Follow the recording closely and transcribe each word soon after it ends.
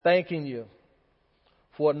thanking you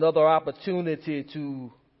for another opportunity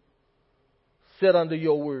to sit under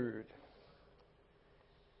your word.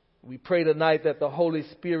 We pray tonight that the Holy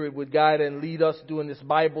Spirit would guide and lead us during this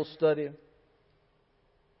Bible study.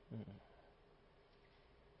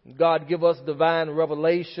 God, give us divine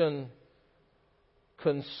revelation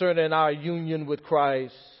concerning our union with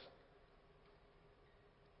Christ.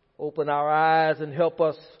 Open our eyes and help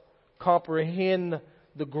us comprehend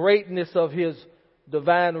the greatness of His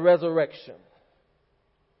divine resurrection.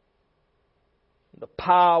 The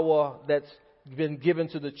power that's been given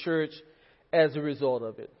to the church as a result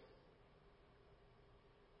of it.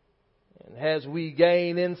 And as we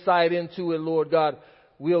gain insight into it, Lord God,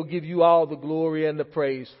 we'll give you all the glory and the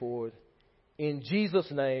praise for it. In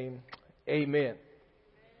Jesus' name, amen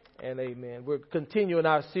and amen. We're continuing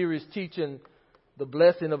our series teaching the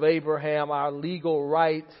blessing of Abraham, our legal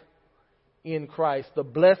right in Christ. The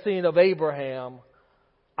blessing of Abraham,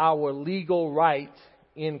 our legal right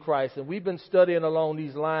in Christ. And we've been studying along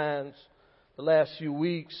these lines the last few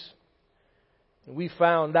weeks. And we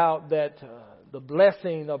found out that the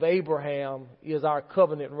blessing of Abraham is our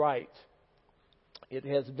covenant right. It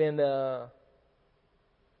has been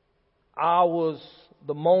ours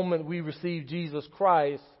the moment we received Jesus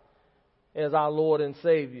Christ as our Lord and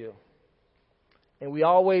Savior. And we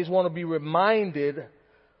always want to be reminded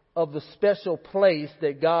of the special place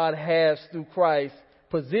that God has through Christ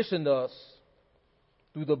positioned us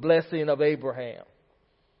through the blessing of Abraham.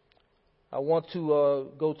 I want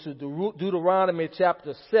to go to Deuteronomy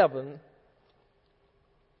chapter 7,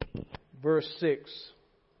 verse 6.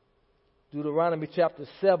 Deuteronomy chapter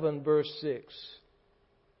 7, verse 6.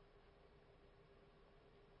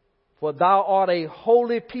 For thou art a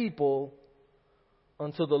holy people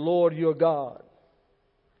unto the Lord your God.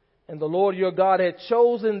 And the Lord your God had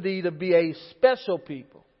chosen thee to be a special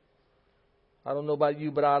people. I don't know about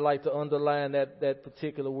you, but I like to underline that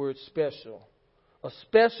particular word, special. A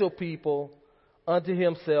special people unto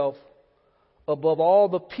himself above all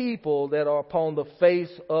the people that are upon the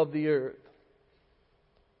face of the earth.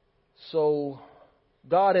 So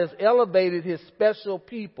God has elevated his special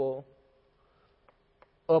people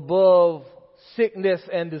above sickness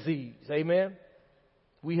and disease. Amen.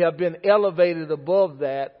 We have been elevated above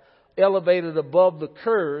that, elevated above the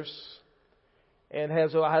curse. And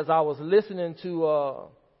as I was listening to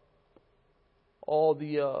all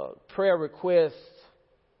the prayer requests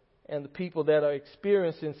and the people that are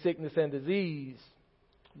experiencing sickness and disease,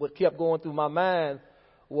 what kept going through my mind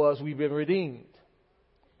was we've been redeemed.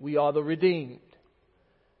 We are the redeemed.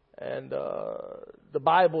 And the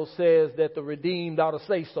Bible says that the redeemed ought to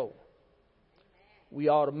say so. We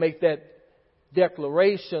ought to make that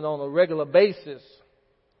declaration on a regular basis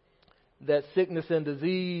that sickness and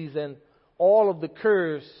disease and all of the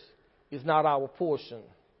curse is not our portion.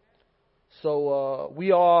 So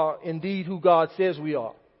we are indeed who God says we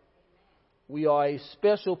are. We are a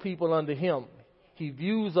special people unto him. He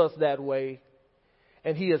views us that way,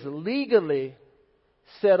 and he has legally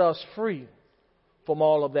set us free from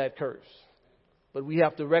all of that curse. But we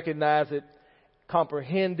have to recognize it,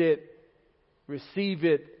 comprehend it, receive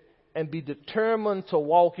it, and be determined to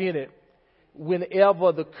walk in it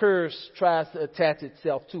whenever the curse tries to attach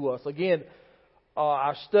itself to us. Again,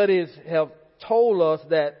 our studies have told us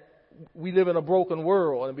that we live in a broken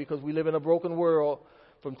world, and because we live in a broken world,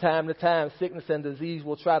 from time to time, sickness and disease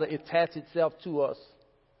will try to attach itself to us.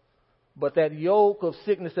 But that yoke of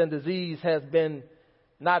sickness and disease has been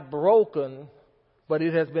not broken, but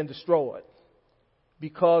it has been destroyed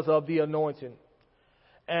because of the anointing.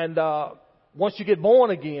 And once you get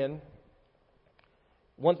born again,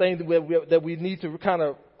 one thing that we need to kind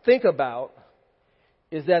of think about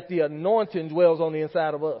is that the anointing dwells on the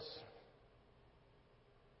inside of us.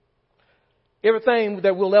 Everything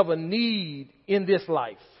that we'll ever need in this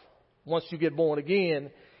life, once you get born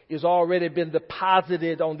again, is already been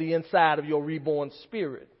deposited on the inside of your reborn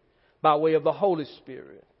spirit by way of the Holy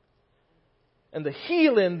Spirit. And the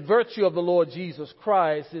healing virtue of the Lord Jesus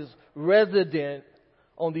Christ is resident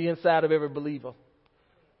on the inside of every believer.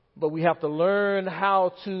 But we have to learn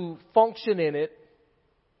how to function in it.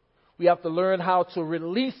 We have to learn how to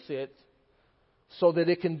release it so that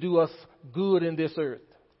it can do us good in this earth.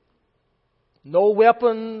 No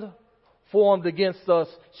weapon formed against us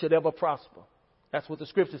should ever prosper. That's what the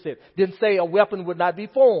scripture said. Didn't say a weapon would not be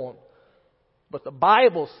formed. But the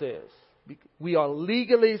Bible says we are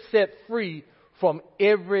legally set free from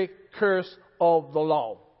every curse of the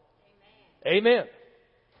law. Amen.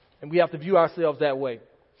 And we have to view ourselves that way.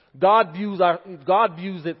 God views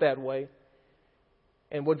it that way.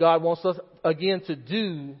 And what God wants us again to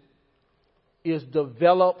do is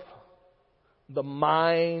develop the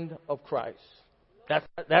mind of Christ.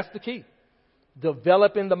 That's the key.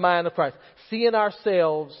 Developing the mind of Christ. Seeing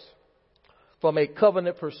ourselves from a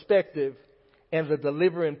covenant perspective and the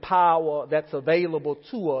delivering power that's available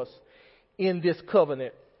to us in this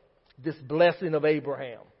covenant, this blessing of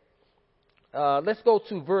Abraham. Let's go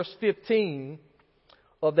to verse 15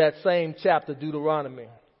 of that same chapter, Deuteronomy.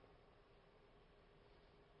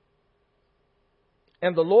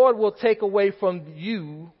 And the Lord will take away from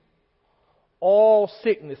you all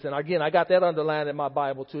sickness. And again, I got that underlined in my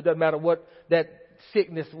Bible too. It doesn't matter what that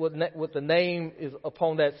sickness, what the name is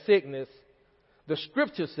upon that sickness. The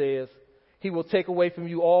scripture says, He will take away from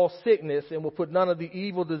you all sickness and will put none of the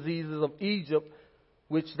evil diseases of Egypt,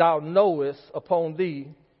 which thou knowest, upon thee,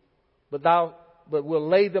 but will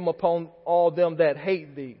lay them upon all them that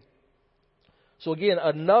hate thee. So again,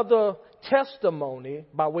 another testimony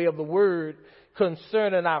by way of the word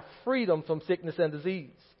concerning our freedom from sickness and disease.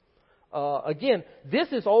 Again, this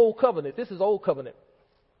is old covenant. This is old covenant.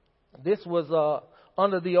 This was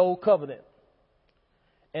under the old covenant.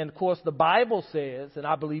 And of course, the Bible says, and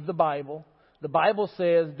I believe the Bible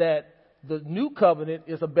says that the new covenant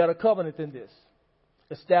is a better covenant than this,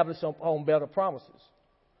 established on better promises.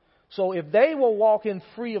 So if they were walking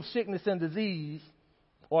free of sickness and disease,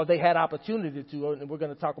 or they had opportunity to, and we're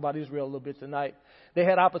going to talk about Israel a little bit tonight, they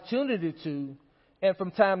had opportunity to, and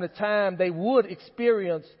from time to time they would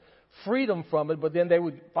experience freedom from it, but then they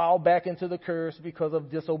would fall back into the curse because of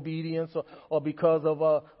disobedience or because of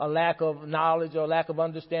a lack of knowledge or lack of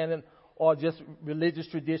understanding or just religious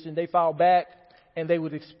tradition. They fall back and they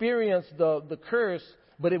would experience the curse,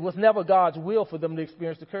 but it was never God's will for them to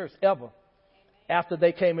experience the curse, ever, after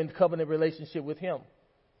they came into covenant relationship with Him.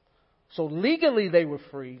 So legally they were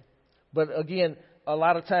free, but again, a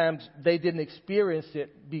lot of times they didn't experience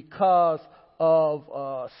it because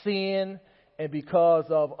of sin, and because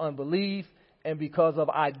of unbelief, and because of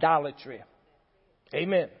idolatry.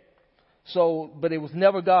 Amen. So, but it was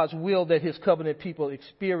never God's will that His covenant people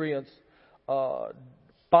experience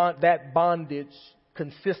that bondage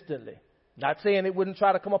consistently. Not saying it wouldn't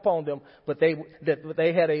try to come upon them, but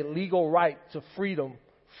they had a legal right to freedom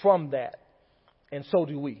from that. And so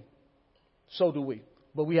do we. So do we.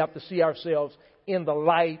 But we have to see ourselves in the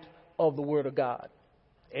light of the Word of God.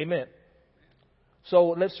 Amen. So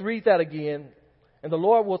let's read that again. And the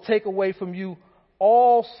Lord will take away from you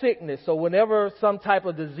all sickness. So whenever some type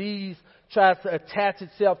of disease tries to attach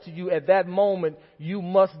itself to you at that moment, you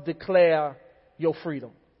must declare your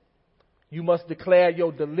freedom. You must declare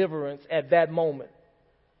your deliverance at that moment.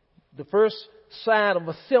 The first sign of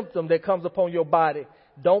a symptom that comes upon your body,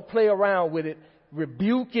 don't play around with it.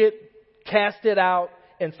 Rebuke it, cast it out,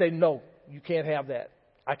 and say, no, you can't have that.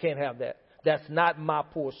 I can't have that. That's not my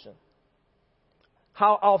portion.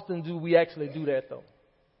 How often do we actually do that, though?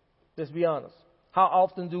 Let's be honest. How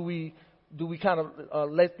often do we kind of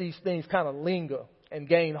let these things kind of linger and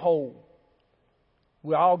gain hold?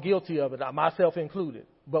 We're all guilty of it, myself included.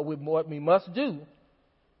 But what we must do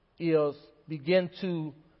is begin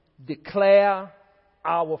to declare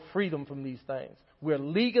our freedom from these things. We're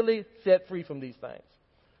legally set free from these things.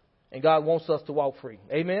 And God wants us to walk free.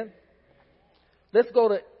 Amen? Let's go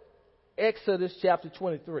to Exodus chapter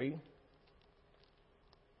 23.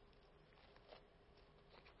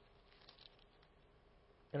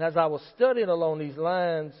 And as I was studying along these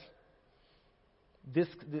lines, this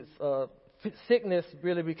sickness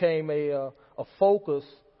really became a focus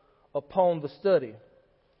upon the study.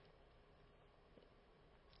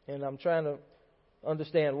 And I'm trying to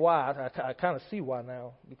understand why. I kind of see why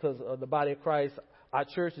now, because the body of Christ, our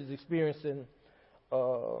church is experiencing a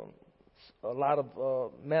lot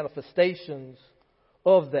of manifestations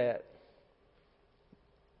of that.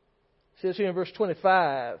 It says here in verse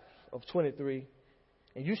 25 of 23,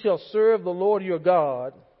 and you shall serve the Lord your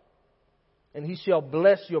God, and He shall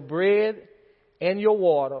bless your bread and your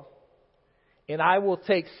water, and I will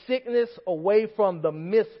take sickness away from the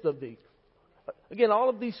midst of thee. Again, all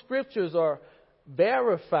of these scriptures are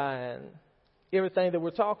verifying everything that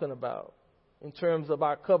we're talking about in terms of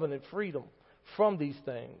our covenant freedom from these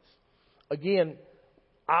things. Again,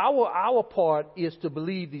 our part is to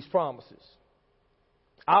believe these promises.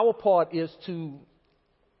 Our part is to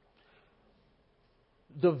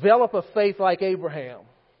develop a faith like Abraham.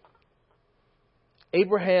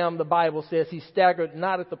 Abraham, the Bible says, he staggered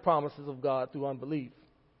not at the promises of God through unbelief,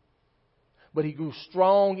 but he grew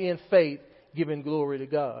strong in faith, giving glory to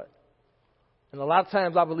God. And a lot of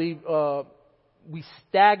times I believe we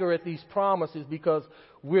stagger at these promises because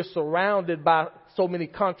we're surrounded by so many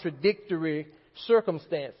contradictory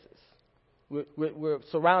circumstances. We're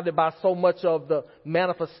surrounded by so much of the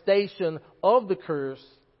manifestation of the curse.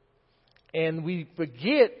 And we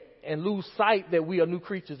forget and lose sight that we are new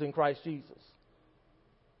creatures in Christ Jesus.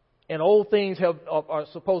 And old things are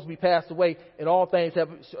supposed to be passed away, and all things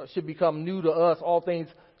should become new to us. All things,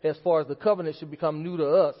 as far as the covenant, should become new to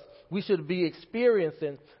us. We should be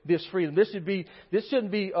experiencing this freedom. This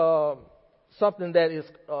shouldn't be something that is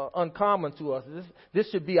uncommon to us. This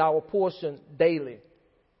should be our portion daily.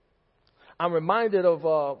 I'm reminded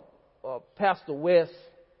of Pastor West.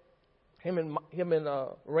 Him and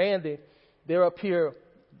Randy. They're up here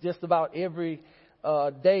just about every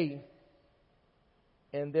day,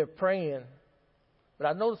 and they're praying. But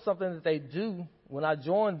I noticed something that they do when I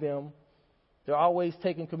join them. They're always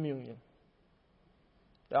taking communion.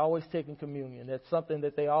 They're always taking communion. That's something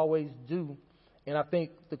that they always do. And I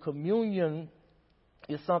think the communion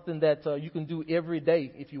is something that you can do every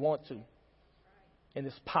day if you want to. And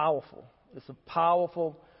it's powerful. It's a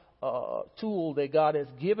powerful tool that God has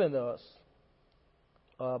given us.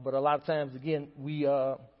 But a lot of times, again, we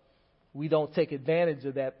don't take advantage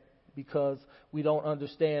of that because we don't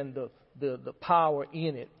understand the power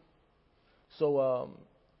in it. So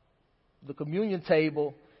the communion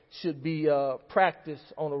table should be practiced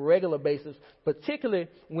on a regular basis, particularly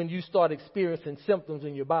when you start experiencing symptoms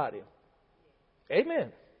in your body.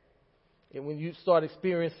 Amen. And when you start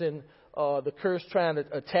experiencing the curse trying to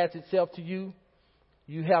attach itself to you,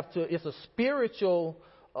 it's a spiritual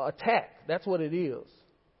attack. That's what it is.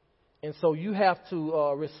 And so you have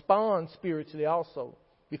to respond spiritually also,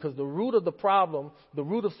 because the root of the problem, the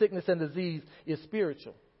root of sickness and disease is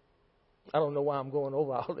spiritual. I don't know why I'm going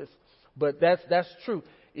over all this, but that's true.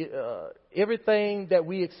 Everything that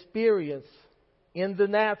we experience in the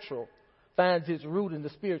natural finds its root in the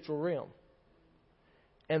spiritual realm.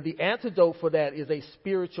 And the antidote for that is a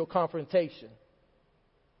spiritual confrontation.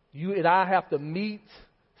 You and I have to meet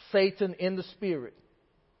Satan in the spirit.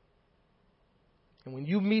 And when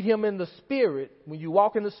you meet him in the spirit, when you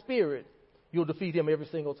walk in the spirit, you'll defeat him every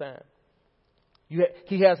single time.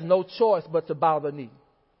 He has no choice but to bow the knee,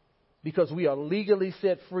 because we are legally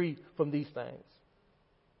set free from these things.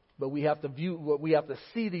 But we have to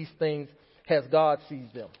see these things as God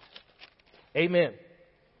sees them. Amen.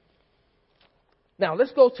 Now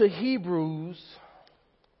let's go to Hebrews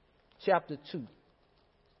chapter 2.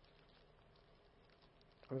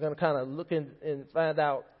 We're going to kind of look and find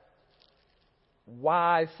out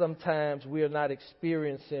why sometimes we are not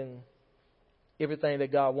experiencing everything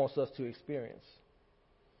that God wants us to experience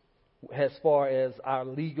as far as our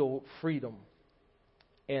legal freedom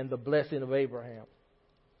and the blessing of Abraham.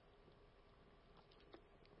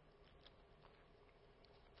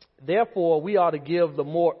 Therefore, we ought to give the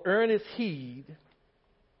more earnest heed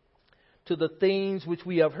to the things which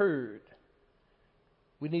we have heard.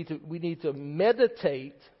 We need to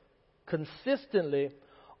meditate consistently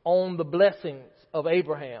on the blessings of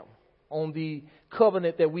Abraham, on the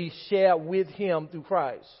covenant that we share with him through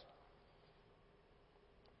Christ.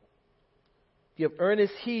 Give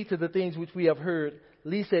earnest heed to the things which we have heard,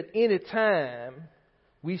 lest at any time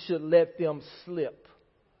we should let them slip.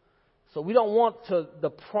 So we don't want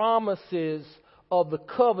the promises of the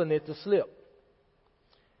covenant to slip.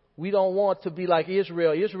 We don't want to be like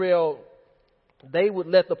Israel. Israel, they would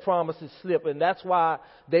let the promises slip, and that's why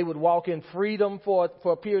they would walk in freedom for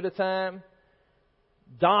a period of time,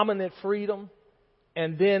 dominant freedom,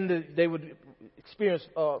 and then they would experience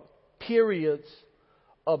periods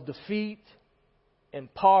of defeat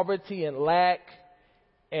and poverty and lack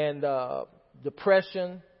and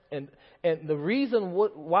depression. And the reason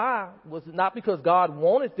why was not because God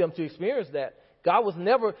wanted them to experience that. God was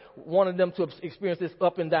never wanting them to experience this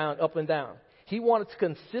up and down, up and down. He wanted to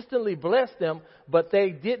consistently bless them, but they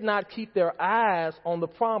did not keep their eyes on the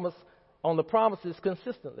promises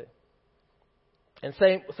consistently. And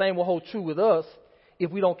same will hold true with us if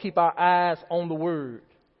we don't keep our eyes on the Word.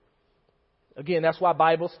 Again, that's why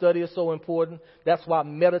Bible study is so important. That's why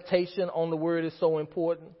meditation on the Word is so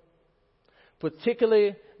important.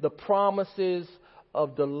 Particularly the promises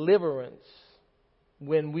of deliverance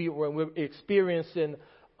when we're experiencing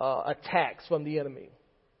attacks from the enemy.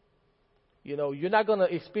 You know, you're not going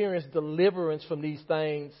to experience deliverance from these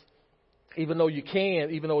things, even though you can,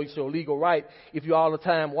 even though it's your legal right, if you're all the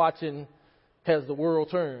time watching as the world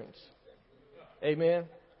turns. Amen.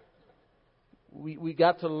 We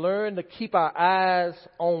got to learn to keep our eyes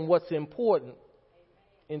on what's important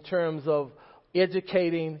in terms of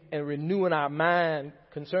educating and renewing our mind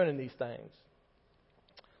concerning these things.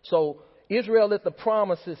 So Israel let the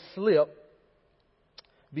promises slip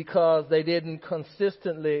because they didn't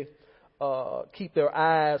consistently keep their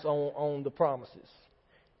eyes on the promises.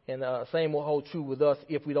 And same will hold true with us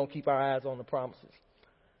if we don't keep our eyes on the promises.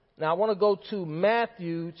 Now I want to go to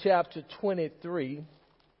Matthew chapter 23.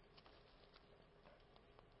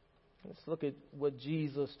 Let's look at what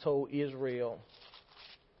Jesus told Israel.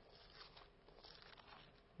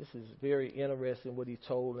 This is very interesting what he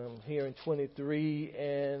told them here in 23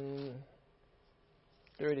 and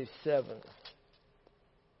 37.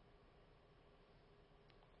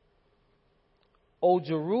 O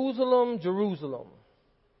Jerusalem, Jerusalem,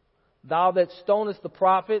 thou that stonest the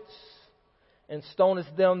prophets and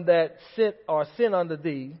stonest them that sin unto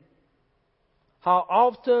thee, how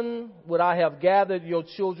often would I have gathered your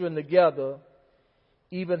children together,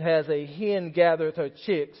 even as a hen gathereth her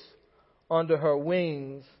chicks under her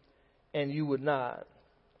wings, and you would not.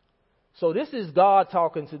 So this is God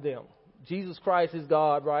talking to them. Jesus Christ is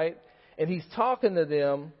God, right? And he's talking to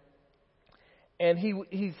them, and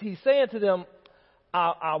he's saying to them,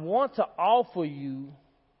 I want to offer you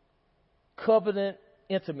covenant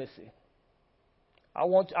intimacy. I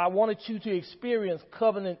wanted you to experience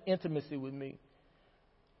covenant intimacy with me.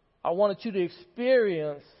 I wanted you to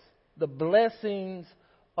experience the blessings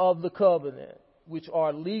of the covenant, which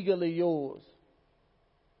are legally yours.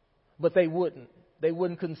 But they wouldn't. They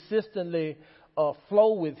wouldn't consistently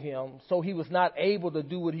flow with him, so he was not able to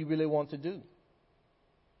do what he really wanted to do.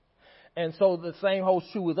 And so the same holds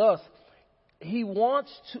true with us. He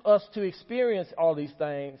wants us to experience all these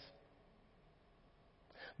things,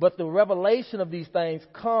 but the revelation of these things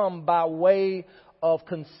come by way of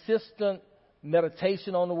consistent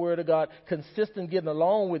meditation on the Word of God, consistent getting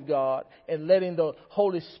along with God, and letting the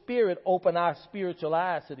Holy Spirit open our spiritual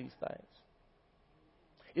eyes to these things.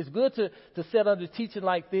 It's good to sit under teaching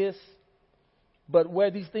like this, but where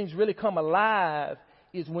these things really come alive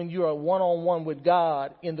is when you are one-on-one with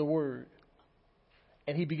God in the Word.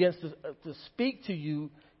 And he begins to speak to you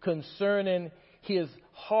concerning his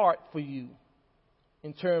heart for you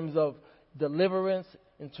in terms of deliverance,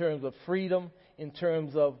 in terms of freedom, in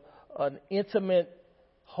terms of an intimate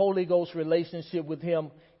Holy Ghost relationship with him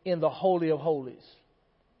in the Holy of Holies.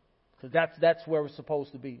 Because that's where we're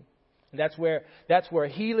supposed to be. And that's where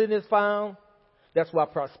healing is found. That's where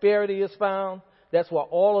prosperity is found. That's why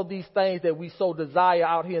all of these things that we so desire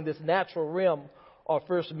out here in this natural realm are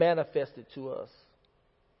first manifested to us.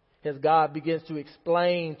 As God begins to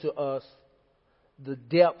explain to us the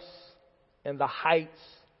depths and the heights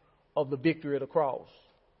of the victory of the cross.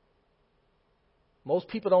 Most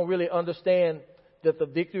people don't really understand that the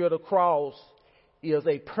victory of the cross is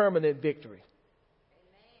a permanent victory.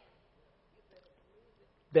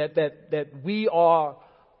 That we are,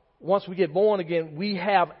 once we get born again, we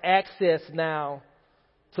have access now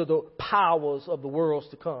to the powers of the worlds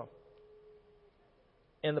to come.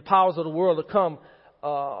 And the powers of the world to come,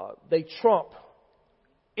 they trump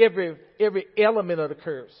every element of the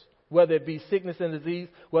curse, whether it be sickness and disease,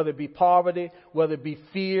 whether it be poverty, whether it be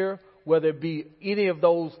fear, whether it be any of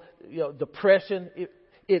those, depression.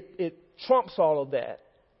 It trumps all of that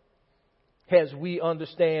as we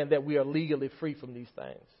understand that we are legally free from these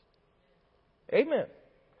things. Amen.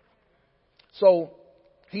 So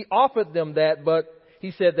he offered them that, but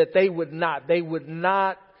he said that they would not. They would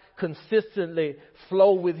not consistently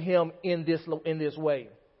flow with him in this way.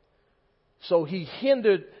 So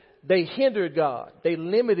they hindered God. They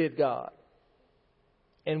limited God.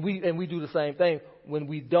 And we do the same thing when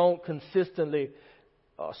we don't consistently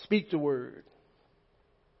speak the word.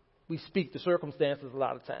 We speak the circumstances a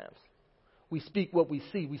lot of times. We speak what we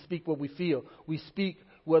see. We speak what we feel. We speak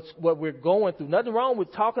what we're going through. Nothing wrong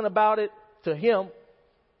with talking about it to him.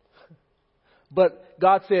 But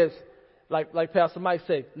God says, like Pastor Mike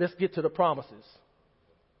said, let's get to the promises.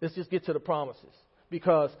 Let's just get to the promises.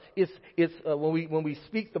 Because it's when we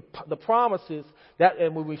speak the promises,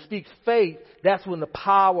 and when we speak faith, that's when the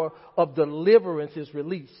power of deliverance is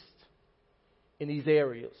released in these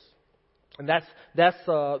areas. And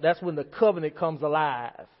that's when the covenant comes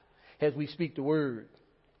alive as we speak the word.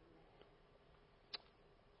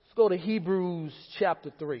 Let's go to Hebrews chapter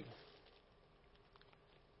 3.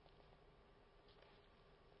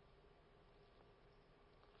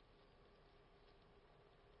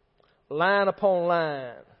 Line upon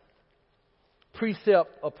line, precept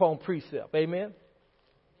upon precept. Amen?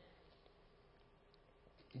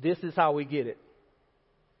 This is how we get it.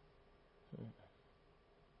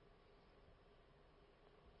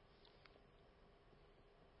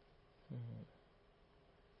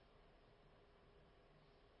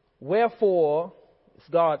 Wherefore, it's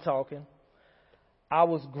God talking, I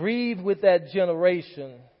was grieved with that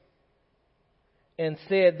generation and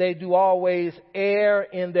said, they do always err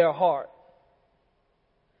in their heart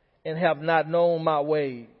and have not known my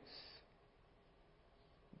ways.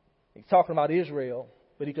 He's talking about Israel,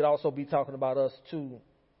 but he could also be talking about us too.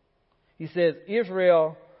 He says,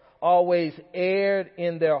 Israel always erred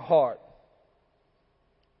in their heart.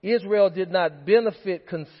 Israel did not benefit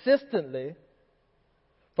consistently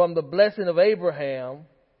from the blessing of Abraham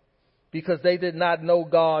because they did not know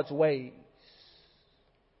God's ways.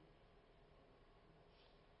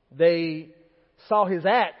 They saw his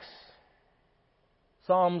acts.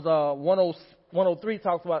 Psalms 103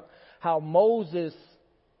 talks about how Moses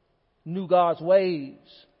knew God's ways.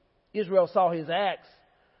 Israel saw his acts,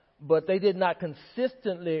 but they did not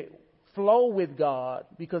consistently flow with God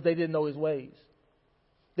because they didn't know his ways.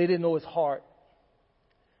 They didn't know his heart.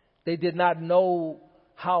 They did not know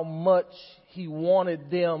how much he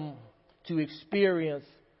wanted them to experience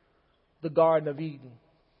the Garden of Eden.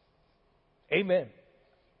 Amen.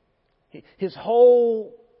 His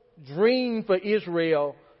whole dream for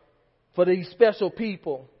Israel, for these special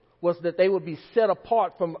people, was that they would be set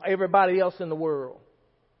apart from everybody else in the world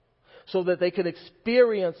so that they could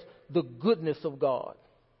experience the goodness of God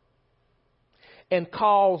and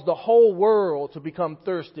cause the whole world to become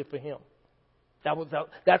thirsty for him.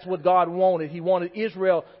 That's what God wanted. He wanted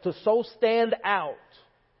Israel to so stand out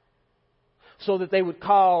so that they would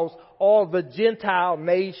cause all the Gentile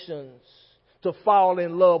nations to fall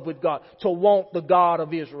in love with God, to want the God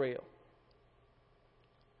of Israel.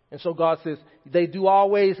 And so God says, they do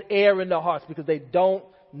always err in their hearts because they don't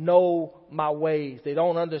know my ways. They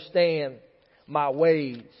don't understand my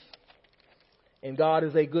ways. And God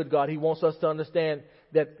is a good God. He wants us to understand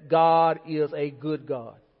that God is a good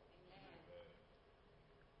God.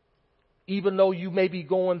 Even though you may be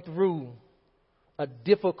going through a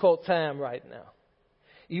difficult time right now,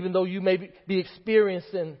 even though you may be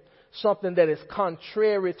experiencing something that is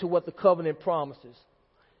contrary to what the covenant promises,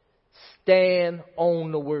 stand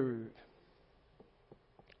on the word.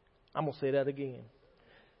 I'm going to say that again.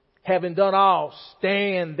 Having done all,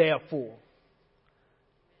 stand therefore.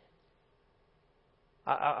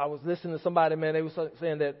 I was listening to somebody, man, they were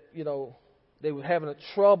saying that, they were having a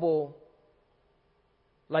trouble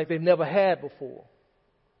like they've never had before.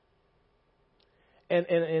 And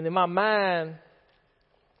in my mind,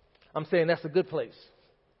 I'm saying that's a good place.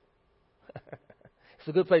 It's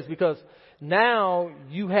a good place because now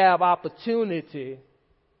you have opportunity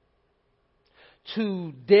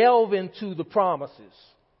to delve into the promises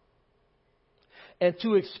and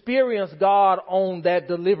to experience God on that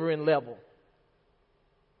delivering level.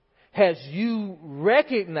 Has you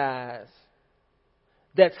recognized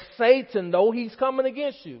that Satan, though he's coming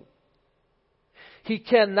against you, he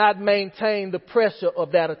cannot maintain the pressure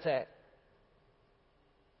of that attack?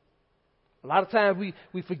 A lot of times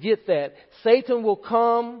we forget that. Satan will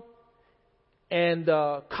come and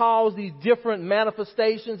cause these different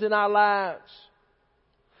manifestations in our lives.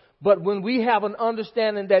 But when we have an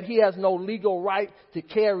understanding that he has no legal right to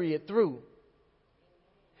carry it through,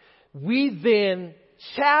 we then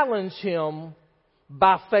challenge him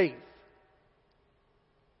by faith.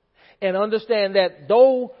 And understand that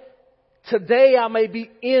though today I may be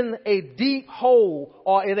in a deep hole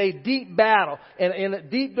or in a deep battle and in a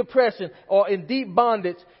deep depression or in deep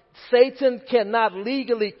bondage, Satan cannot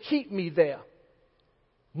legally keep me there.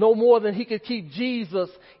 No more than he could keep Jesus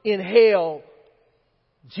in hell.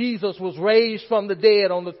 Jesus was raised from the dead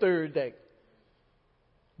on the third day.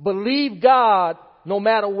 Believe God, no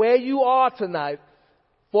matter where you are tonight,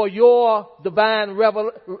 for your divine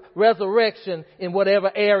resurrection in whatever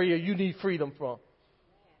area you need freedom from.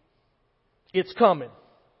 It's coming.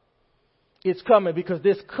 It's coming because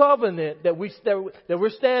this covenant that we're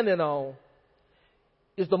standing on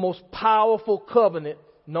is the most powerful covenant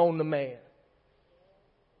known to man.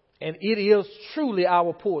 And it is truly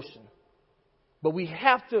our portion. But we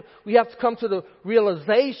have to come to the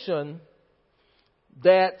realization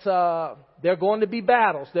that there are going to be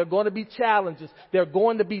battles. There are going to be challenges. There are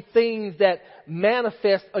going to be things that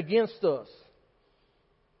manifest against us.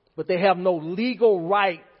 But they have no legal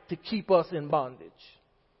right to keep us in bondage.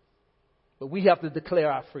 But we have to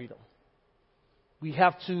declare our freedom. We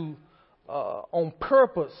have to, on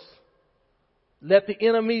purpose, let the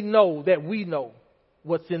enemy know that we know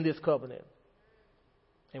what's in this covenant.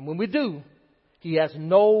 And when we do, he has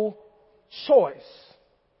no choice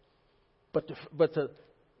but to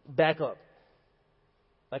back up.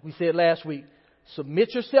 Like we said last week,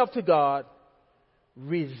 submit yourself to God,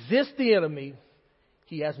 resist the enemy.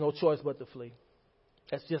 He has no choice but to flee.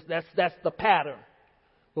 That's the pattern.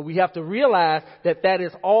 But we have to realize that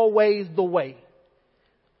is always the way.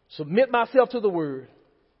 Submit myself to the word.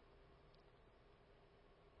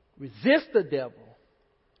 Resist the devil.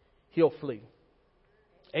 He'll flee.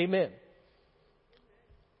 Amen.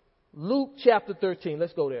 Luke chapter 13.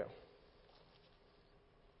 Let's go there.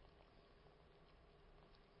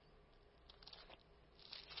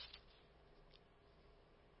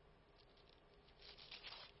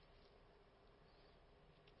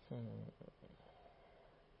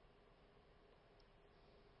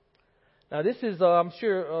 Now, this is, I'm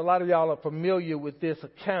sure a lot of y'all are familiar with this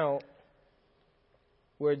account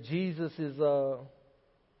where Jesus is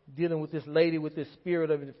dealing with this lady with this spirit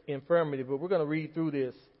of infirmity. But we're going to read through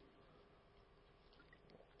this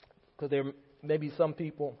because there may be some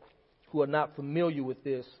people who are not familiar with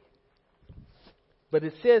this. But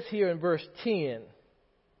it says here in verse 10,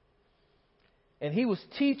 and he was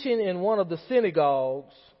teaching in one of the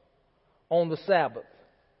synagogues on the Sabbath.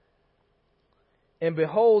 And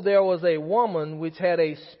behold, there was a woman which had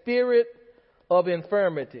a spirit of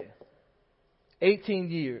infirmity,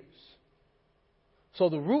 18 years. So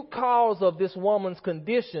the root cause of this woman's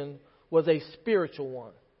condition was a spiritual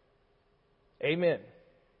one. Amen.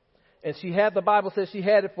 And she had, the Bible says she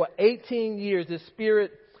had it for 18 years, this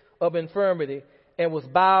spirit of infirmity, and was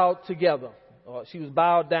bowed together. Or she was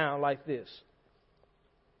bowed down like this.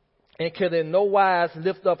 And could in no wise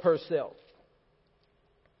lift up herself.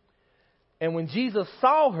 And when Jesus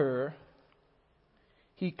saw her,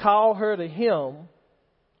 he called her to him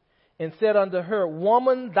and said unto her,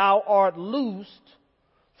 Woman, thou art loosed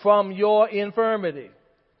from your infirmity.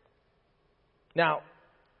 Now,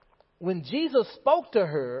 when Jesus spoke to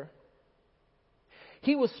her,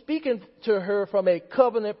 he was speaking to her from a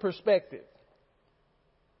covenant perspective.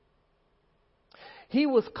 He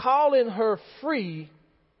was calling her free,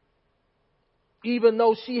 even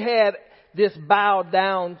though she had this bowed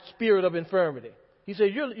down spirit of infirmity. He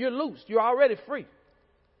said, you're loose. You're already free.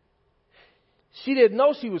 She didn't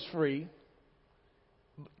know she was free.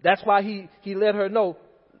 That's why he let her know,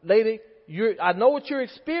 lady, I know what you're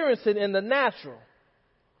experiencing in the natural,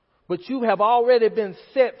 but you have already been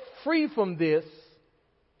set free from this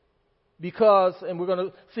because, and we're going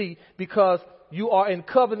to see, because you are in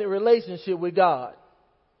covenant relationship with God.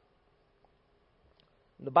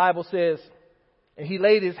 The Bible says, and he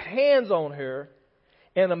laid his hands on her,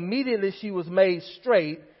 and immediately she was made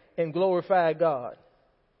straight and glorified God.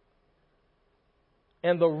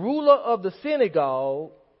 And the ruler of the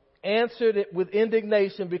synagogue answered it with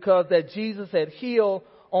indignation because that Jesus had healed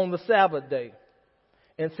on the Sabbath day,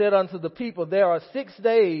 and said unto the people, There are 6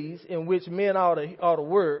 days in which men ought to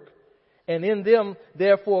work, and in them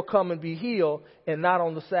therefore come and be healed, and not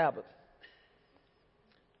on the Sabbath.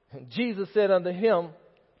 And Jesus said unto him,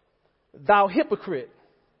 Thou hypocrite,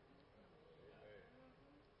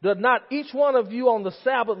 does not each one of you on the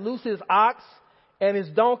Sabbath loose his ox and his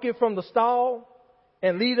donkey from the stall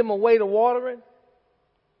and lead him away to watering?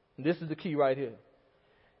 And this is the key right here.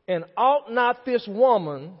 And ought not this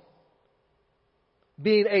woman,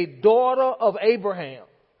 being a daughter of Abraham,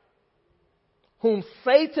 whom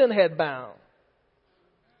Satan had bound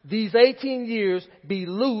these 18 years, be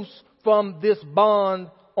loose from this bond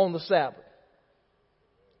on the Sabbath?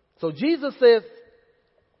 So Jesus says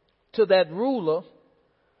to that ruler,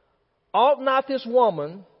 ought not this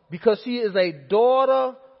woman, because she is a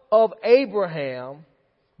daughter of Abraham,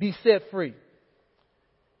 be set free?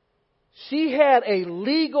 She had a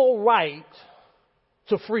legal right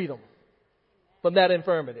to freedom from that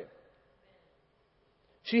infirmity.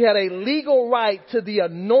 She had a legal right to the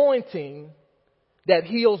anointing that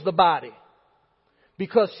heals the body,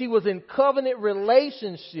 because she was in covenant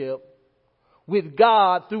relationship with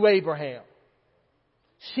God through Abraham.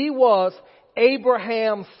 She was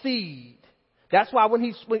Abraham's seed. That's why when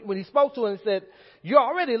he spoke to her and said, You're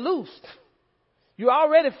already loosed. You're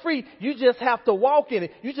already free. You just have to walk in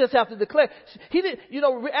it. You just have to declare. He didn't,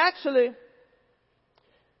 actually,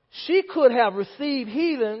 she could have received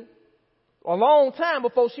healing a long time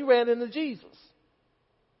before she ran into Jesus.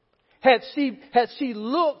 Had she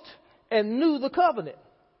looked and knew the covenant.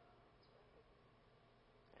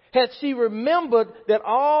 Had she remembered that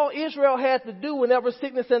all Israel had to do whenever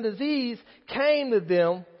sickness and disease came to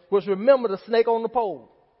them was remember the snake on the pole.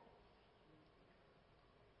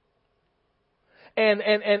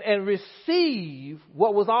 And receive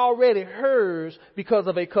what was already hers because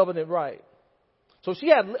of a covenant right. So she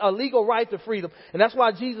had a legal right to freedom. And that's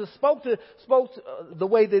why Jesus spoke to the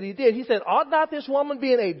way that he did. He said, ought not this woman,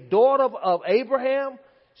 being a daughter of Abraham,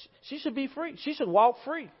 she should be free. She should walk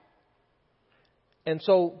free. And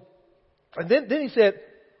then he said,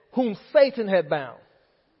 whom Satan had bound.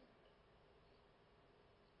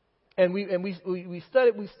 And we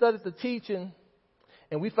studied the teaching,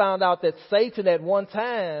 and we found out that Satan at one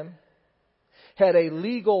time had a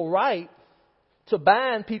legal right to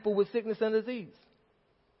bind people with sickness and disease.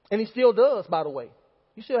 And he still does, by the way.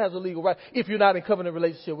 He still has a legal right. If you're not in covenant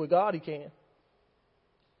relationship with God, he can.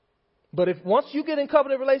 But once you get in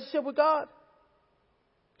covenant relationship with God,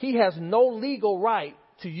 he has no legal right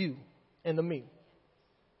to you and to me.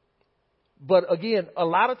 But again, a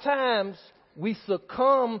lot of times we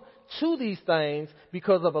succumb to these things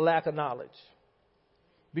because of a lack of knowledge,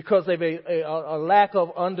 because of a lack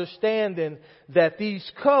of understanding that these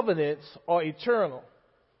covenants are eternal.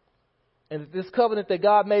 And this covenant that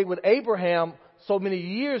God made with Abraham so many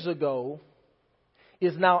years ago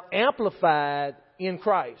is now amplified in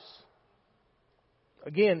Christ.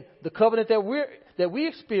 Again, the covenant that we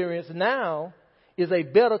experience now is a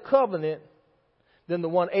better covenant than the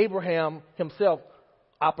one Abraham himself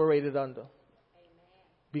operated under.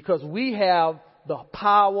 Because we have the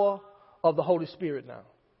power of the Holy Spirit now.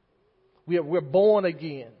 We're born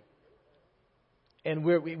again. And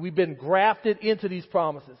we've been grafted into these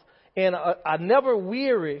promises. And I never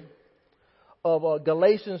weary of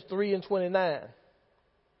Galatians 3:29.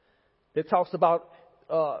 It talks about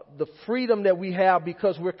the freedom that we have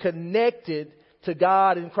because we're connected to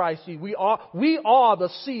God in Christ Jesus. We are the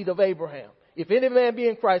seed of Abraham. If any man be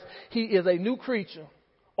in Christ, he is a new creature.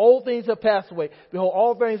 Old things have passed away. Behold,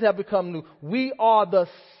 all things have become new. We are the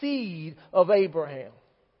seed of Abraham.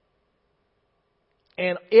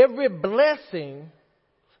 And every blessing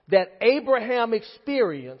that Abraham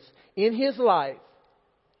experienced in his life,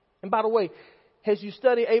 and by the way, as you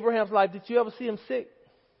study Abraham's life, did you ever see him sick?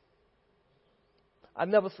 I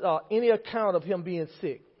never saw any account of him being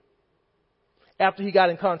sick after he got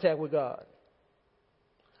in contact with God.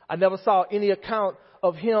 I never saw any account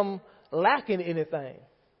of him lacking anything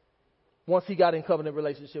once he got in covenant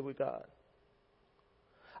relationship with God.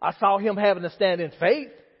 I saw him having to stand in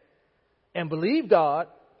faith and believe God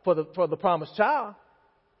for the promised child.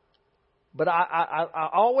 But I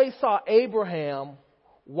always saw Abraham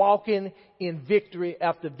walking in victory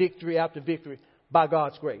after victory after victory by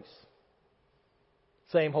God's grace.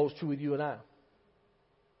 Same holds true with you and I.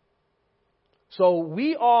 So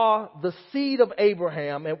we are the seed of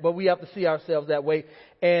Abraham, but we have to see ourselves that way.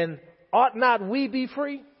 And ought not we be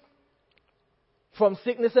free from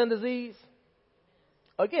sickness and disease?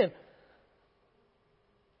 Again,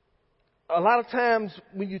 a lot of times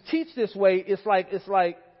when you teach this way, it's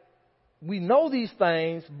like we know these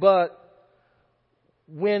things, but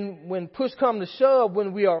when push comes to shove,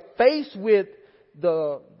 when we are faced with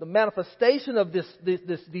the manifestation of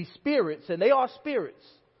these spirits, and they are spirits,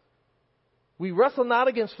 we wrestle not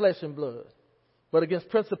against flesh and blood, but against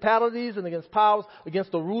principalities and against powers,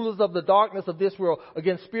 against the rulers of the darkness of this world,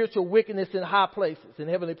 against spiritual wickedness in high places, in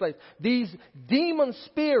heavenly places. These demon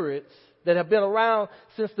spirits that have been around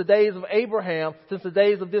since the days of Abraham, since the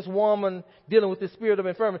days of this woman dealing with the spirit of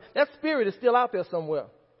infirmity, that spirit is still out there somewhere,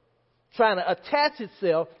 trying to attach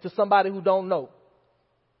itself to somebody who don't know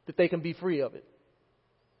that they can be free of it.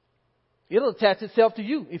 It'll attach itself to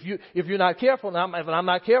you if you're not careful. Now, if I'm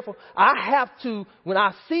not careful, I have to, when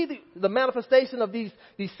I see the manifestation of these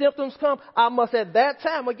symptoms come, I must at that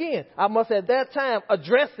time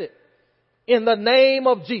address it in the name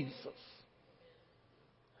of Jesus.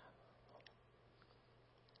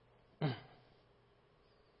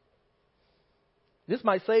 This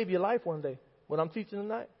might save your life one day, what I'm teaching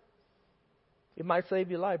tonight. It might save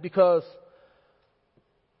your life because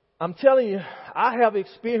I'm telling you, I have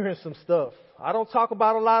experienced some stuff. I don't talk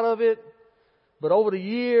about a lot of it, but over the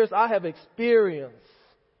years, I have experienced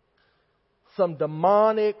some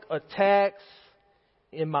demonic attacks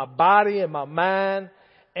in my body and my mind,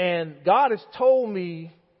 and God has told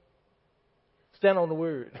me, stand on the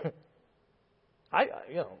word. I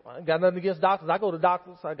got nothing against doctors. I go to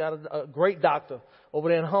doctors. I got a great doctor over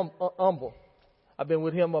there in Humble. I've been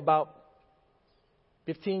with him about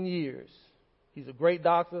 15 years. He's a great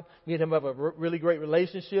doctor. Me and him have a really great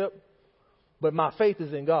relationship. But my faith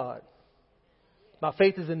is in God. My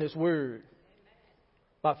faith is in this word.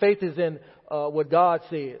 My faith is in what God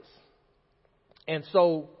says. And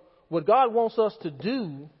so what God wants us to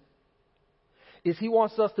do is he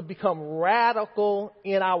wants us to become radical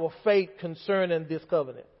in our faith concerning this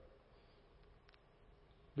covenant.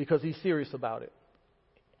 Because he's serious about it.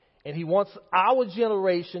 And he wants our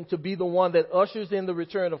generation to be the one that ushers in the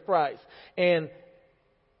return of Christ. And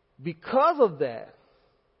because of that,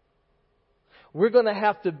 we're going to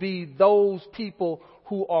have to be those people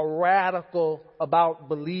who are radical about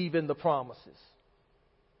believing the promises.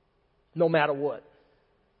 No matter what.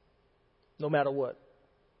 No matter what.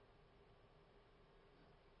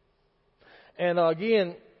 And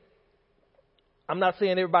again, I'm not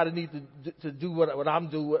saying everybody needs to do what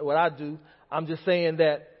I do. I'm just saying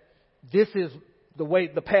that this is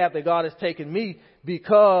the path that God has taken me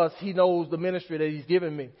because he knows the ministry that he's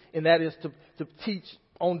given me. And that is to teach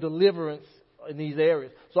on deliverance in these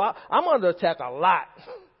areas. So I'm under attack a lot,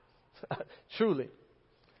 truly.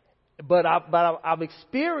 But I've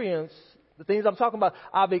experienced The things I'm talking about,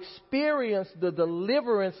 I've experienced the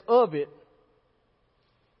deliverance of it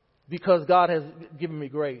because God has given me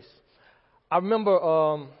grace. I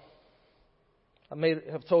remember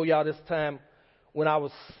have told y'all this time when I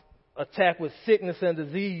was attacked with sickness and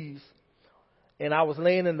disease, and I was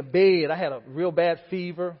laying in the bed. I had a real bad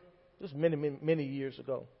fever. This was many years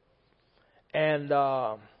ago. And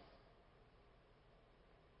I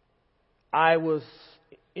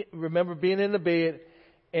remember being in the bed,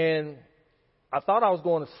 and I thought I was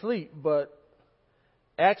going to sleep, but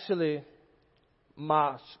actually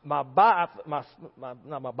my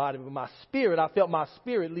spirit, I felt my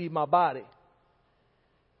spirit leave my body.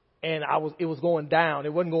 And it was going down.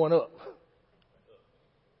 It wasn't going up.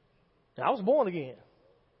 And I was born again.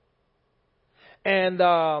 And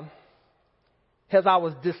as I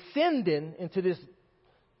was descending into this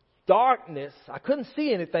darkness, I couldn't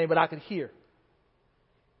see anything, but I could hear.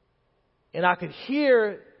 And I could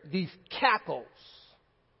hear these cackles,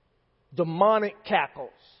 demonic cackles.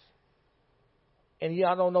 And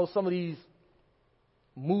I don't know, some of these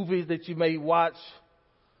movies that you may watch,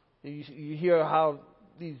 you hear how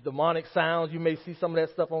these demonic sounds, you may see some of that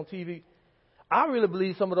stuff on TV. I really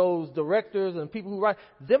believe some of those directors and people who write,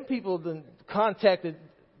 them people then contacted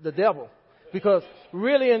the devil. Because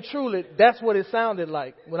really and truly, that's what it sounded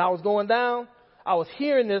like. When I was going down, I was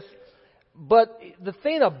hearing this. But the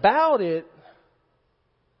thing about it,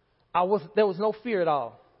 there was no fear at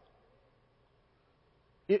all.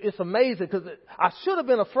 It's amazing because I should have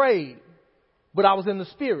been afraid, but I was in the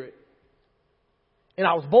spirit. And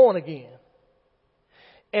I was born again.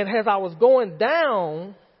 And as I was going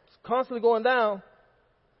down, constantly going down,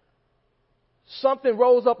 something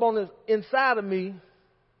rose up on the inside of me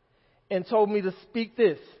and told me to speak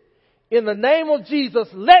this. In the name of Jesus,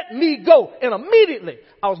 let me go. And immediately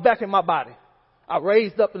I was back in my body. I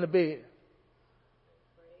raised up in the bed.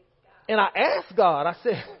 And I asked God, I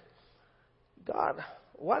said, God,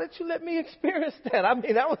 why did you let me experience that? I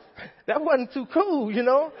mean, that wasn't too cool, you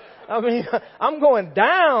know. I mean, I'm going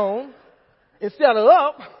down instead of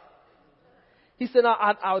up. He said,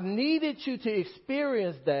 I needed you to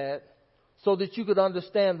experience that so that you could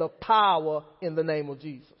understand the power in the name of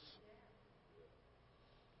Jesus.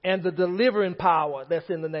 And the delivering power that's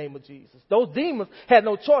in the name of Jesus. Those demons had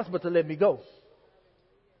no choice but to let me go.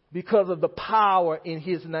 Because of the power in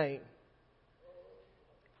His name.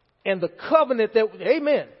 And the covenant that,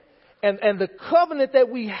 amen. And the covenant that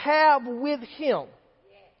we have with Him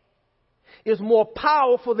is more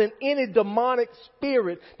powerful than any demonic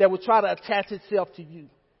spirit that would try to attach itself to you.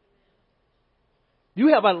 You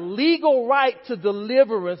have a legal right to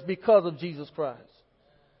deliverance because of Jesus Christ.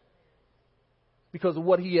 Because of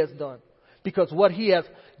what He has done. Because what He has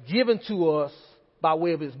given to us by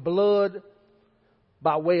way of His blood,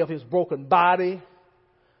 by way of His broken body,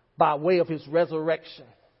 by way of His resurrection.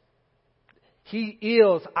 He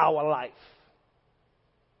is our life.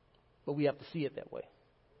 But we have to see it that way.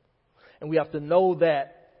 And we have to know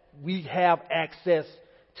that we have access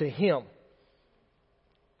to Him.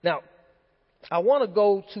 Now, I want to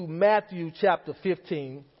go to Matthew chapter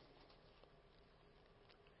 15.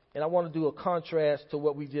 And I want to do a contrast to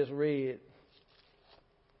what we just read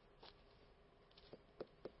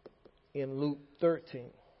in Luke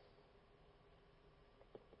 13.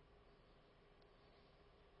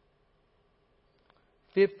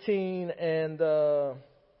 and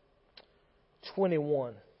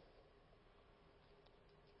 21.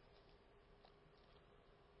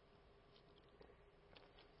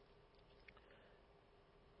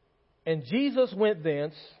 And Jesus went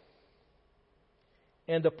thence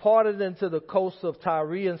and departed into the coast of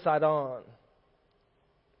Tyre and Sidon.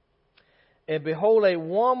 And behold, a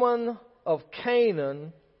woman of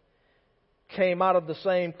Canaan came out of the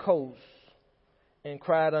same coast and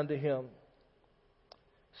cried unto him,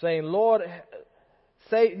 saying, Lord,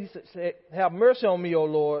 have mercy on me, O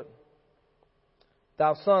Lord,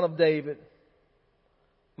 thou son of David.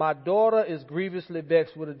 My daughter is grievously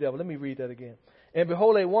vexed with the devil. Let me read that again. And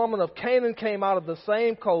behold, a woman of Canaan came out of the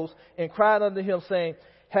same coast and cried unto him, saying,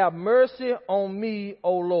 have mercy on me,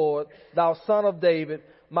 O Lord, thou son of David.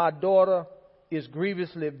 My daughter is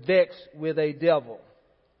grievously vexed with a devil.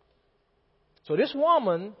 So this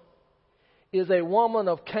woman is a woman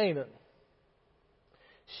of Canaan.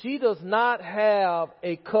 She does not have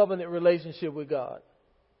a covenant relationship with God.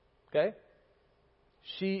 Okay?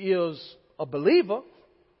 She is a believer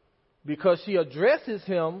because she addresses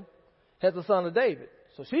him as the son of David.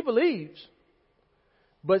 So she believes,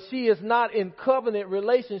 but she is not in covenant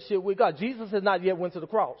relationship with God. Jesus has not yet went to the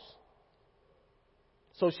cross.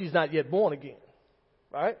 So she's not yet born again.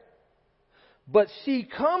 Right? But she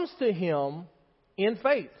comes to him in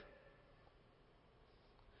faith.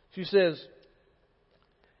 She says,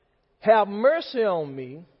 have mercy on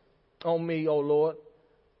me, O Lord,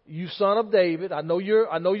 you son of David. I know you're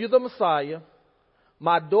the Messiah.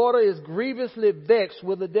 My daughter is grievously vexed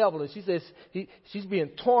with the devil. And she says she's being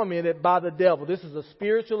tormented by the devil. This is a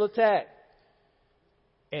spiritual attack.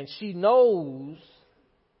 And she knows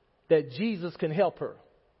that Jesus can help her.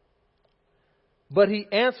 But he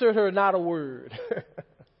answered her not a word.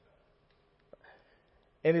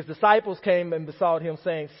 And his disciples came and besought him,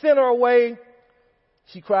 saying, send her away.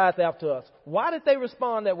 She crieth after us. Why did they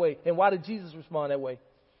respond that way? And why did Jesus respond that way?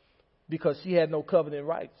 Because she had no covenant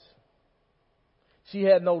rights. She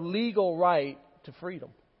had no legal right to freedom.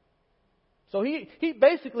 So he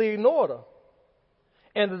basically ignored her.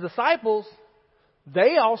 And the disciples,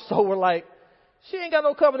 they also were like, she ain't got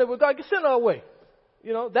no covenant with God. Send her away.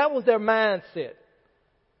 You know, that was their mindset.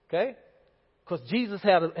 Okay? Because Jesus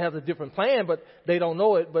has a different plan, but they don't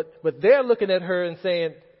know it. But they're looking at her and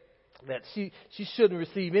saying that she shouldn't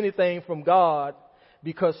receive anything from God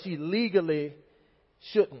because she legally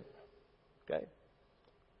shouldn't. Okay?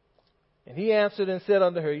 And he answered and said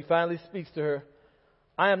unto her, he finally speaks to her,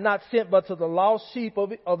 I am not sent but to the lost sheep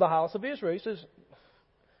of the house of Israel. He says,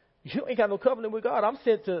 you ain't got no covenant with God. I'm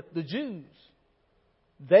sent to the Jews.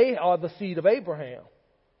 They are the seed of Abraham.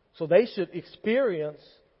 So they should experience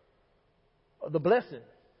the blessing.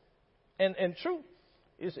 And true.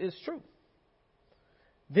 It's true.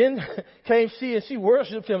 Then came she and she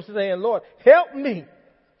worshiped him, saying, Lord, help me.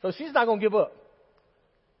 So she's not going to give up.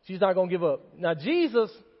 She's not going to give up. Now Jesus,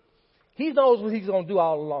 he knows what he's going to do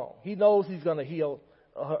all along. He knows he's going to heal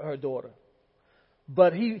her daughter.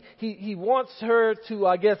 But he wants her to,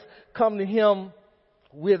 I guess, come to him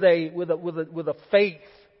with a faith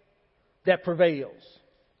that prevails.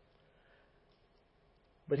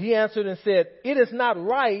 But he answered and said, it is not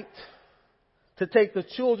right to take the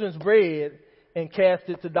children's bread and cast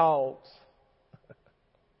it to dogs.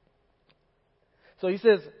 So he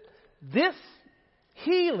says, this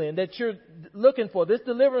healing that you're looking for, this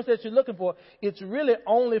deliverance that you're looking for, it's really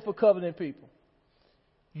only for covenant people.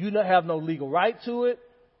 You have no legal right to it,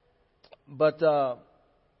 but I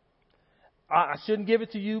shouldn't give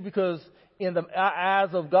it to you because in the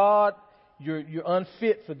eyes of God, you're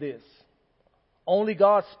unfit for this. Only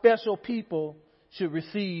God's special people should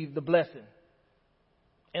receive the blessing.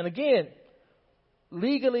 And again,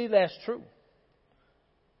 legally, that's true.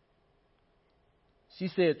 She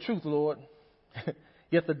said, truth, Lord.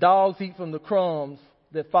 Yet the dogs eat from the crumbs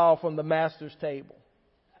that fall from the master's table.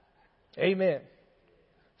 Amen.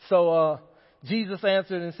 So Jesus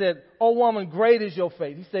answered and said, oh woman, great is your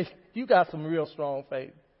faith. He said, you got some real strong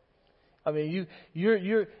faith. I mean, you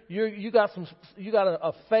got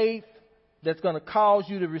a faith that's going to cause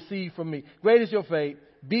you to receive from me. Great is your faith.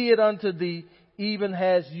 Be it unto thee, even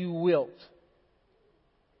as you wilt.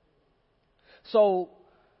 So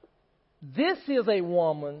this is a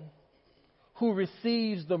woman who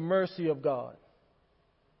receives the mercy of God.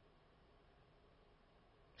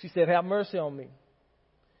 She said, have mercy on me.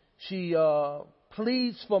 She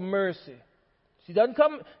pleads for mercy. She doesn't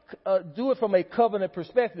do it from a covenant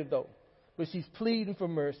perspective, though. But she's pleading for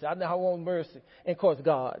mercy. I want mercy. And, of course,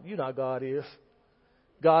 God. You know how God is.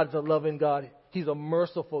 God's a loving God. He's a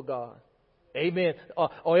merciful God. Amen.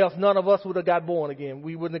 Or else none of us would have got born again.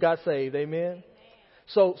 We wouldn't have got saved. Amen.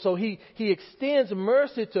 So he extends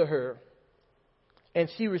mercy to her. And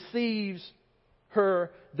she receives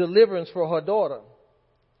her deliverance for her daughter.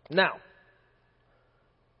 Now,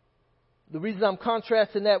 the reason I'm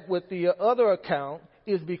contrasting that with the other account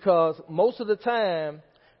is because most of the time,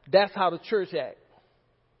 that's how the church acts.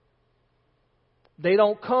 They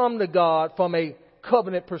don't come to God from a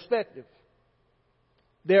covenant perspective.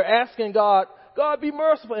 They're asking God, God, be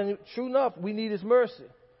merciful. And true enough, we need His mercy.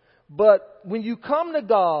 But when you come to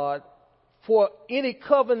God for any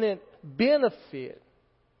covenant benefit,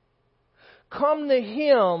 come to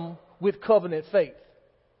Him with covenant faith.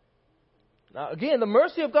 Now, again, the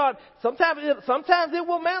mercy of God, sometimes it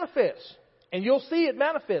will manifest, and you'll see it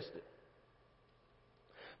manifested.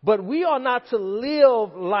 But we are not to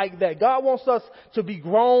live like that. God wants us to be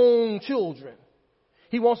grown children.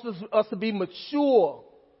 He wants us to be mature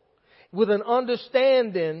with an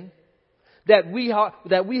understanding that we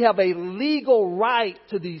have a legal right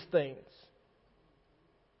to these things.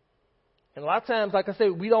 And a lot of times, like I say,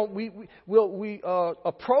 we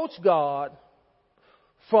approach God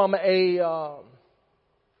from a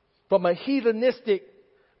heathenistic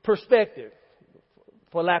perspective,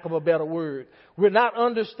 for lack of a better word. We're not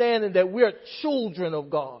understanding that we're children of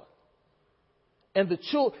God. And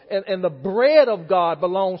the bread of God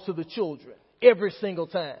belongs to the children every single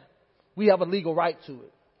time. We have a legal right to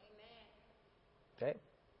it. Okay?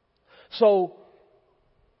 So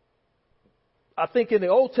I think in the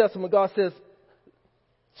Old Testament, God says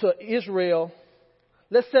to Israel,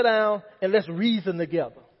 let's sit down and let's reason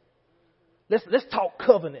together. Let's talk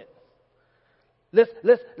covenant. Let's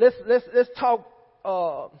talk.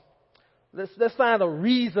 Let's find a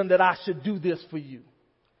reason that I should do this for you.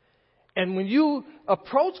 And when you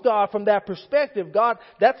approach God from that perspective, God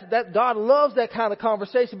loves that kind of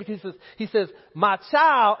conversation, because He says, my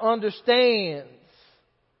child understands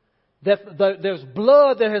that there's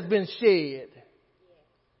blood that has been shed.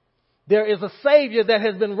 There is a Savior that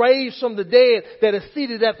has been raised from the dead, that is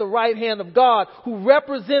seated at the right hand of God, who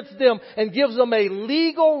represents them and gives them a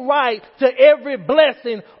legal right to every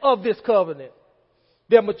blessing of this covenant.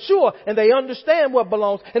 They're mature and they understand what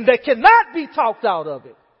belongs, and they cannot be talked out of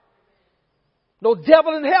it. No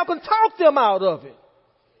devil in hell can talk them out of it,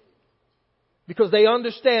 because they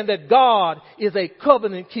understand that God is a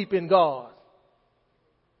covenant-keeping God.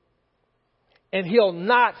 And He'll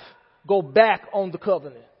not go back on the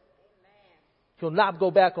covenant. He'll not go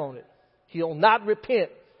back on it. He'll not repent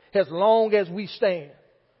as long as we stand.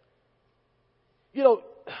 You know,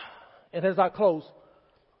 and as I close,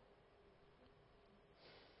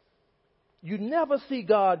 you never see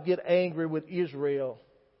God get angry with Israel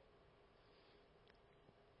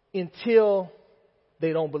until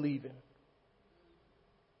they don't believe Him.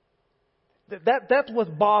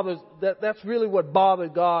 That's really what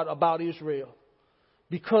bothered God about Israel,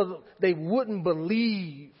 because they wouldn't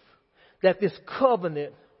believe that this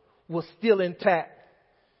covenant was still intact.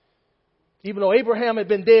 Even though Abraham had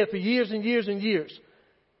been dead for years and years and years,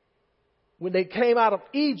 when they came out of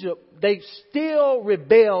Egypt, they still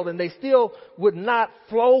rebelled and they still would not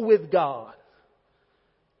flow with God.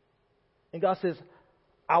 And God says,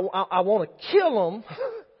 I want to kill them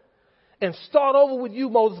and start over with you,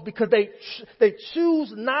 Moses, because they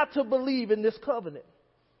choose not to believe in this covenant.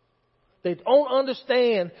 They don't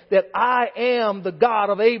understand that I am the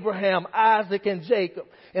God of Abraham, Isaac, and Jacob.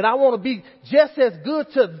 And I want to be just as good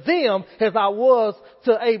to them as I was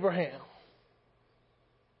to Abraham.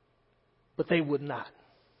 But they would not.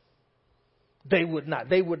 They would not.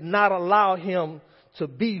 They would not allow Him to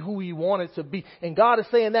be who He wanted to be. And God is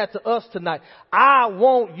saying that to us tonight. I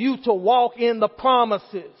want you to walk in the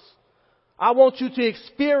promises. I want you to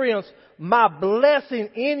experience my blessing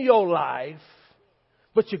in your life.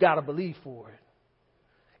 But you got to believe for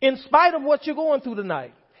it. In spite of what you're going through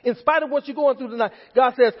tonight. In spite of what you're going through tonight,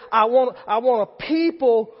 God says, I want a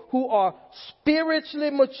people who are spiritually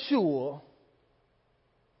mature,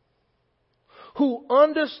 who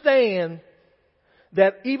understand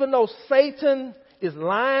that even though Satan is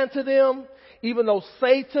lying to them, even though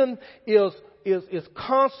Satan is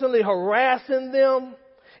constantly harassing them,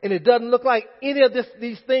 and it doesn't look like any of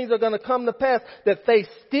these things are going to come to pass, that they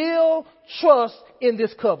still trust in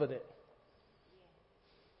this covenant.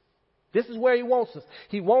 This is where He wants us.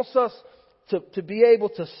 He wants us to be able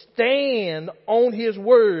to stand on His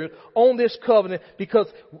word, on this covenant, because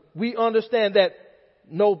we understand that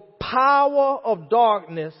no power of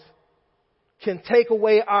darkness can take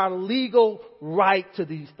away our legal right to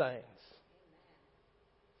these things.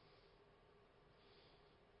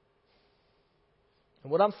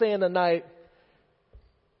 And what I'm saying tonight,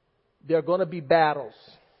 there are going to be battles.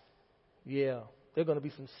 Yeah, there are going to be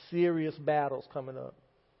some serious battles coming up.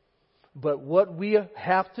 But what we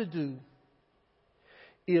have to do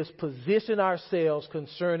is position ourselves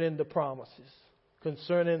concerning the promises,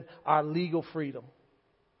 concerning our legal freedom,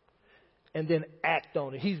 and then act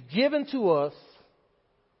on it. He's given to us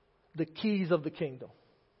the keys of the kingdom.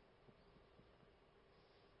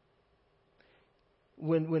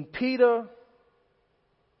 When Peter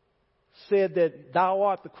said that thou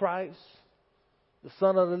art the Christ, the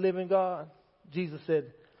Son of the living God, Jesus said,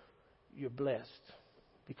 you're blessed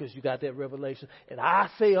because you got that revelation. And I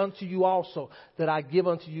say unto you also that I give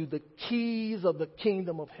unto you the keys of the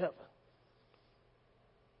kingdom of heaven.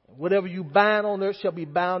 And whatever you bind on earth shall be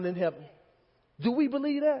bound in heaven. Do we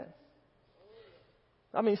believe that?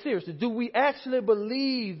 I mean, seriously, do we actually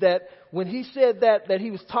believe that when He said that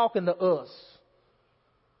He was talking to us?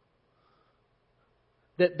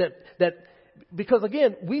 That because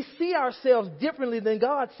again, we see ourselves differently than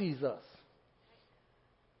God sees us.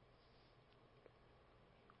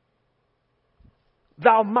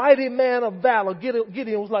 Thou mighty man of valor.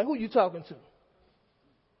 Gideon was like, who are you talking to?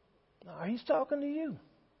 No, He's talking to you.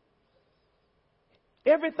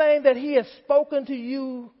 Everything that He has spoken to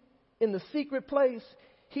you in the secret place,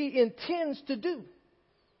 He intends to do. You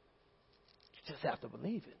just have to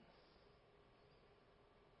believe it.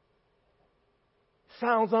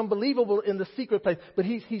 Sounds unbelievable in the secret place, but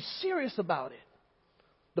he's serious about it.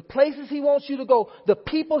 The places He wants you to go, the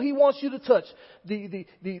people He wants you to touch, the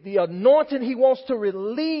anointing He wants to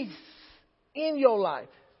release in your life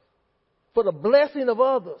for the blessing of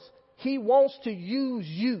others. He wants to use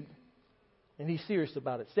you. And He's serious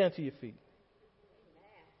about it. Stand to your feet.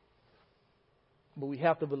 But we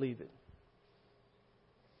have to believe it.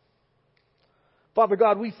 Father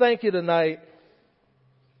God, we thank you tonight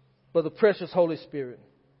for the precious Holy Spirit.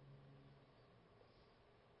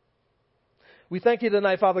 We thank you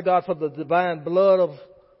tonight, Father God, for the divine blood of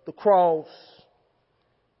the cross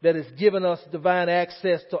that has given us divine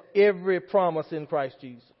access to every promise in Christ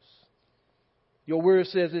Jesus. Your word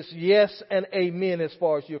says it's yes and amen as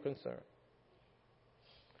far as you're concerned.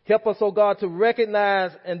 Help us, oh God, to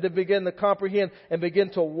recognize and to begin to comprehend and begin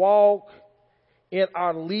to walk in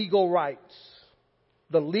our legal rights,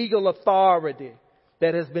 the legal authority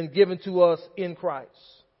that has been given to us in Christ.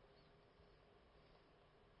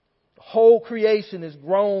 The whole creation is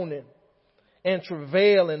groaning and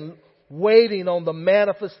travailing, waiting on the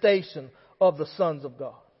manifestation of the sons of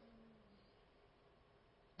God.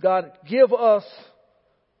 God, give us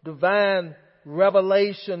divine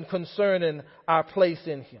revelation concerning our place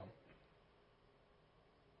in Him.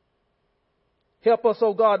 Help us,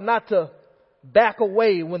 oh God, not to back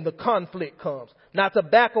away when the conflict comes, not to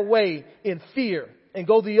back away in fear and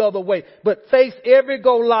go the other way, but face every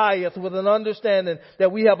Goliath with an understanding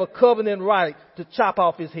that we have a covenant right to chop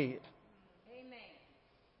off his head. Amen.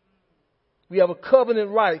 We have a covenant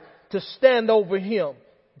right to stand over him,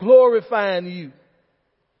 glorifying you.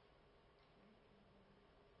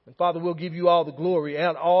 And Father, we'll give you all the glory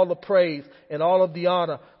and all the praise and all of the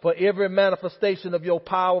honor for every manifestation of your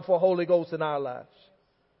powerful Holy Ghost in our lives.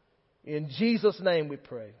 In Jesus' name we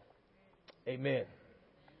pray. Amen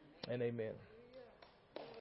and amen.